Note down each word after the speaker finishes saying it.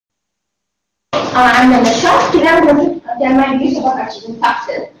I'm Nimisha. Today I'm going to tell my views about achieving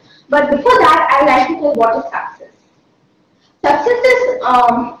success. But before that, I'd like to tell what is success. Success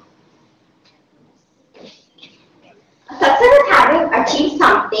is having achieved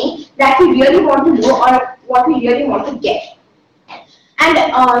something that we really want to do or what we really want to get. And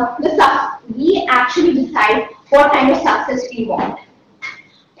we actually decide what kind of success we want.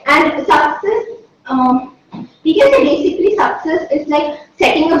 And success, we can say basically success is like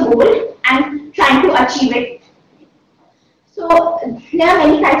setting a goal and trying to achieve it. So there are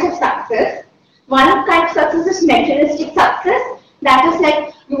many kinds of success. One kind of success is materialistic success. That is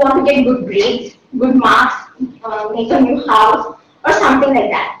like you want to get good grades, good marks, make a new house or something like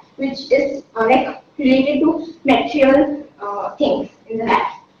that, which is like related to material things in the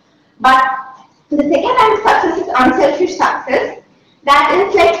life. But the second kind of success is unselfish success. That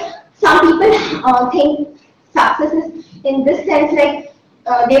is like some people think success is in this sense like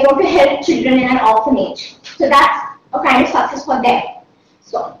they want to help children in an orphanage. So that's a kind of success for them.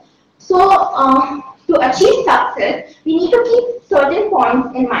 So to achieve success, we need to keep certain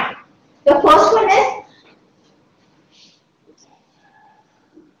points in mind. The first one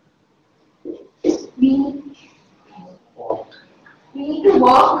is we need to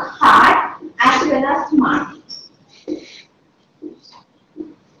work hard as well as smart.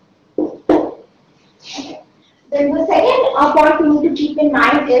 Then the second point we need to keep in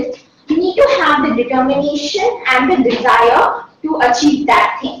mind is we need to have the determination and the desire to achieve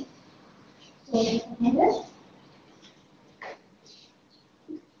that thing.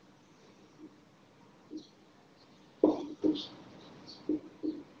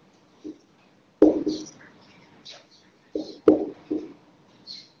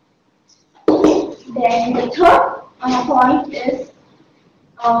 Then the third point is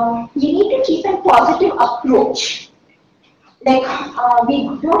we need to keep a positive approach. Like we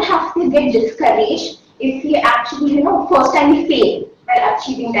don't have to get discouraged if we actually, first time we fail while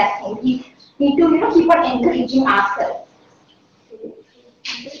achieving that thing. We need to, keep on encouraging ourselves.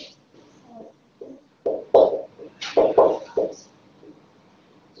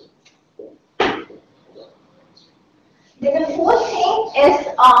 Then the fourth thing is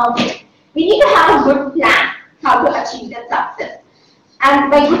we need to have a good plan how to achieve that success.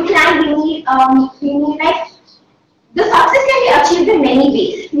 And by good plan, we mean like the success can be achieved in many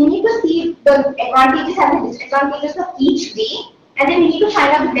ways. We need to see the advantages and the disadvantages of each way, and then we need to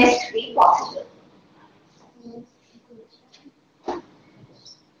find out the best way possible.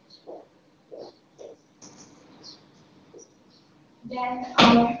 Then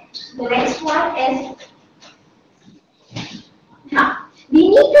the next one is we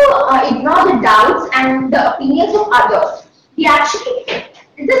need to ignore the doubts and the opinions of others. We actually, it's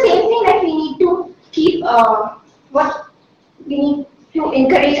the same thing that we need to keep we need to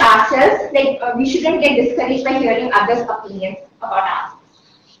encourage ourselves. Like we shouldn't get discouraged by hearing others' opinions about us.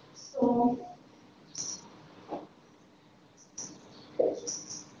 So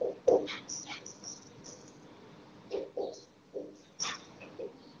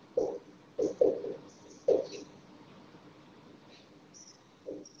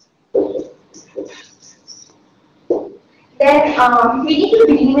then we need to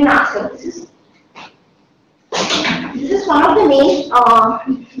believe in ourselves. This is one of the main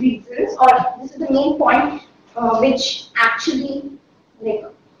reasons, or this is the main point which actually makes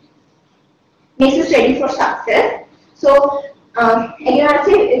us ready for success. So again, I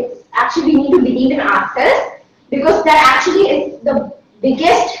say it's actually we need to believe in ourselves because that actually is the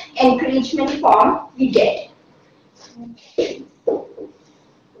biggest encouragement form we get.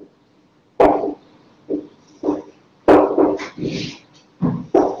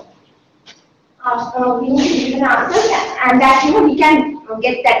 We need to believe in ourselves, and that we can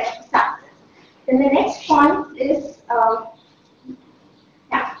get that success. Then the next point is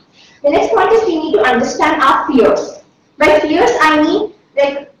we need to understand our fears. By fears, I mean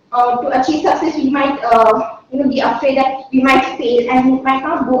like to achieve success, we might be afraid that we might fail and we might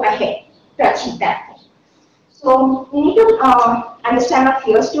not go ahead to achieve that thing. So we need to understand our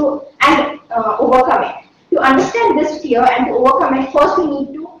fears and overcome it. To understand this fear and to overcome it, first we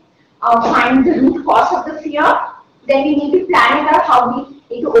need to find the root cause of the fear. Then we need to plan it out how we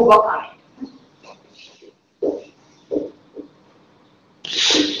need to overcome it.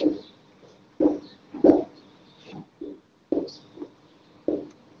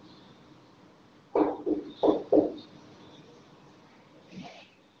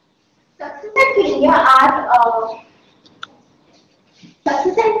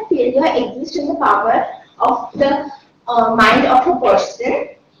 Success and failure exist in the power of the mind of a person.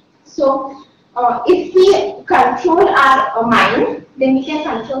 So if we control our mind, then we can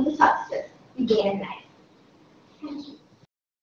control the success. to gain in life.